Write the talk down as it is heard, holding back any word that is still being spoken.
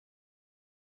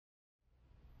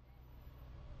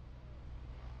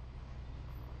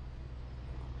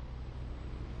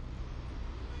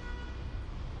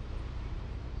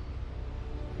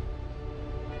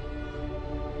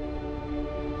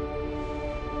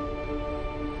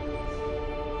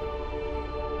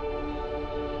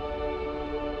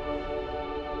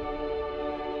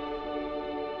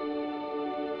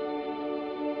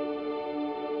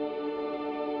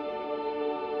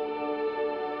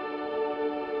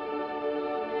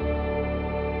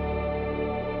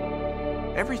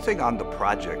Everything on the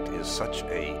project is such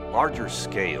a larger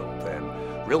scale than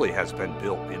really has been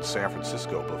built in San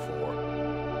Francisco before.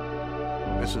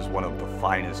 This is one of the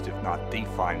finest, if not the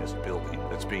finest, building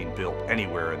that's being built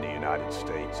anywhere in the United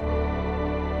States.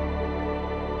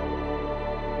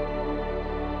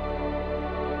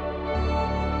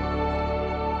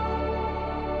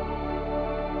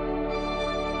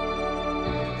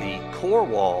 The core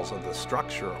walls of the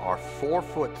structure are 4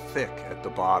 foot thick at the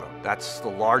bottom. That's the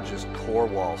largest core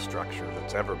wall structure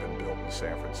that's ever been built in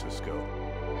San Francisco.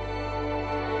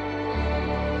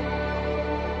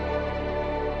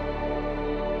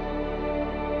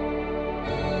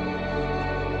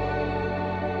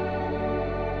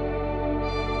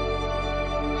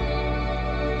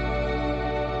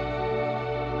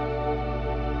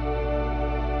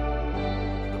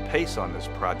 The pace on this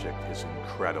project is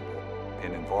incredible.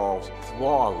 It involves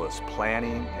flawless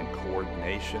planning and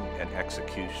coordination and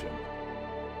execution.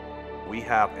 We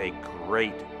have a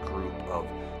great group of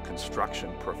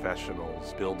construction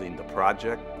professionals building the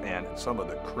project and some of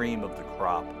the cream of the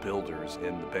crop builders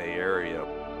in the Bay Area.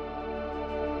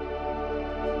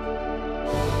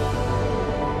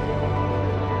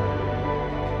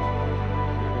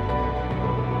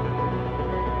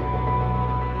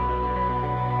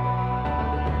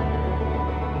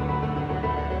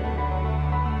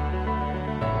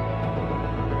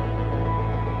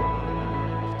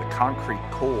 Concrete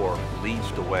core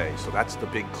leads the way, so that's the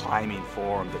big climbing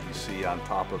form that you see on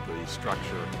top of the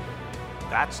structure.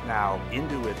 That's now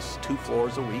into its 2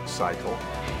 floors a week cycle.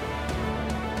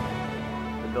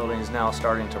 The building is now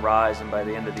starting to rise, and by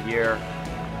the end of the year,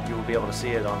 you will be able to see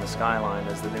it on the skyline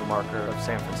as the new marker of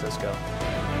San Francisco.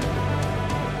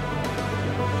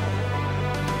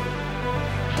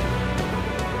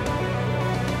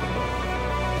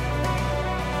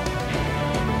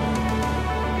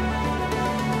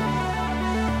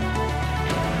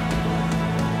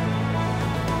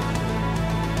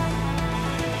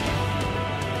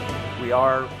 We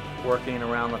are working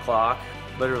around the clock,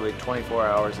 literally 24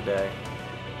 hours a day.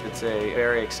 It's a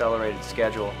very accelerated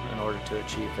schedule in order to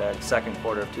achieve that second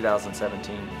quarter of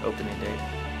 2017 opening date.